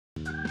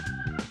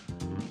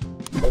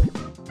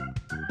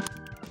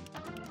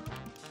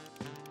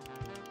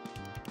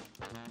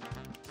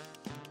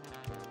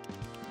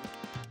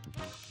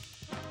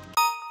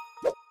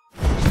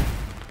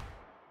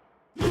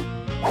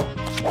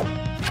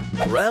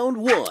Round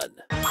 1.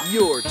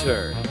 Your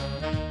turn.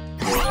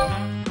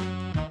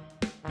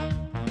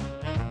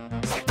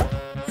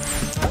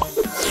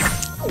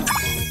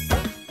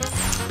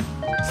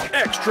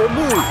 Extra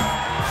move.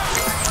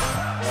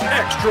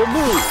 Extra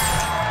move.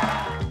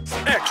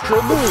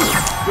 Extra move.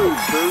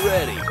 Booster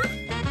ready.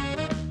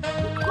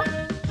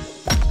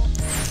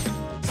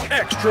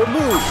 Extra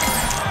move.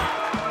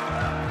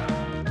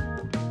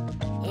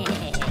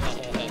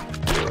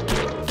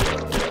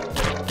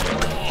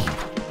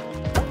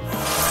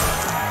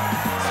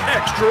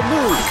 Extra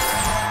move.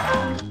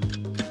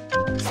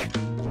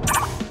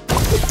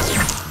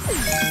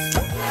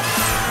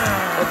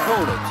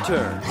 Opponent's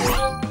turn.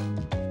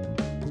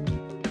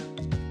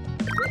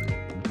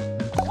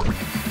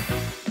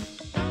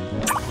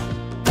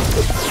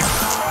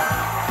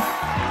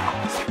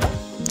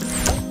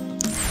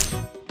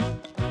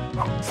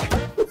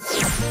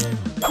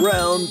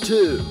 Round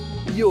 2.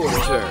 Your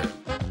turn.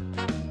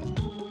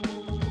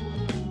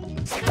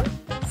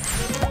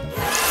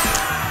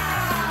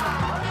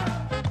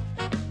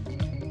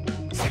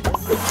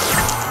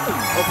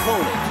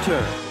 Opponent's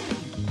turn.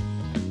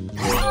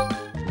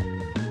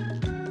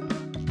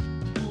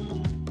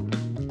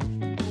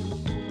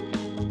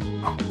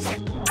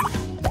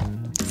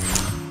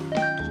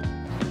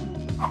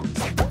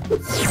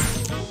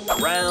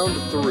 Round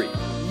 3.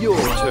 Your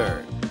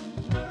turn.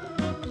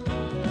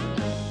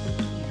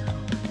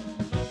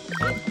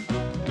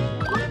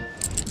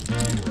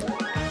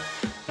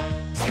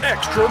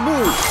 Extra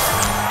move.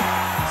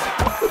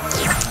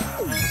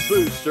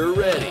 Booster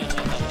ready.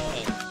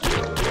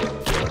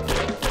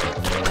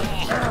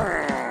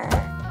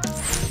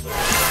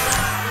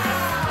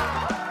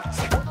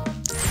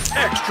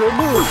 Extra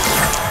move.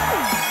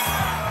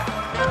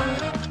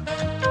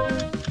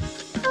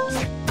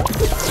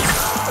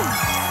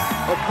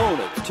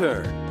 Opponent's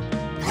turn.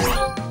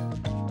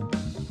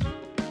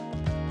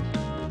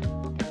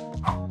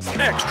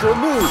 Extra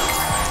move.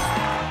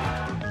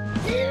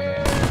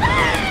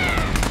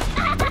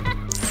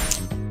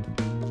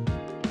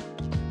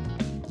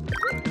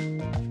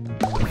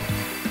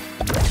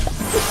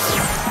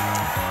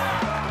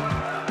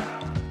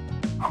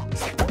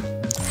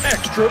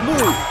 Extra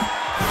move.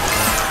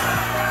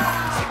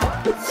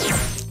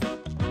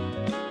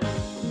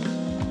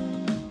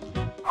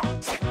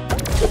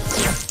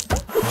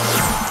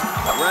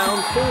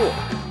 Round 4.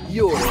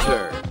 Your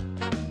turn.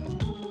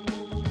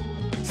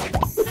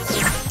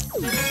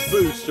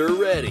 Booster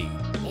ready.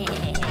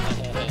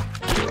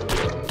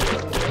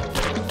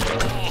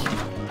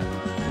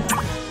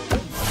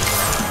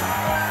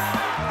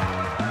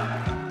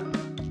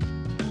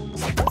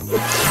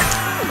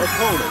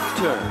 Opponent's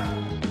turn.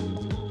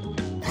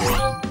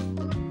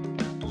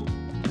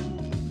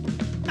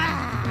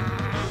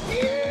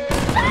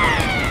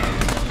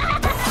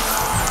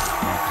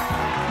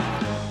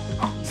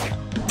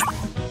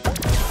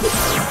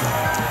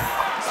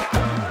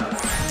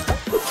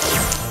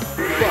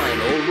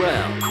 Final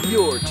round.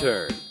 Your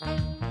turn.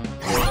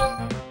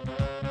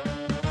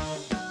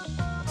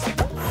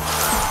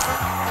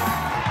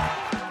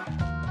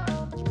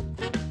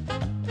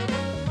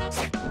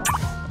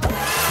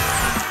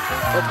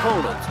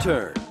 Opponent's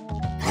turn.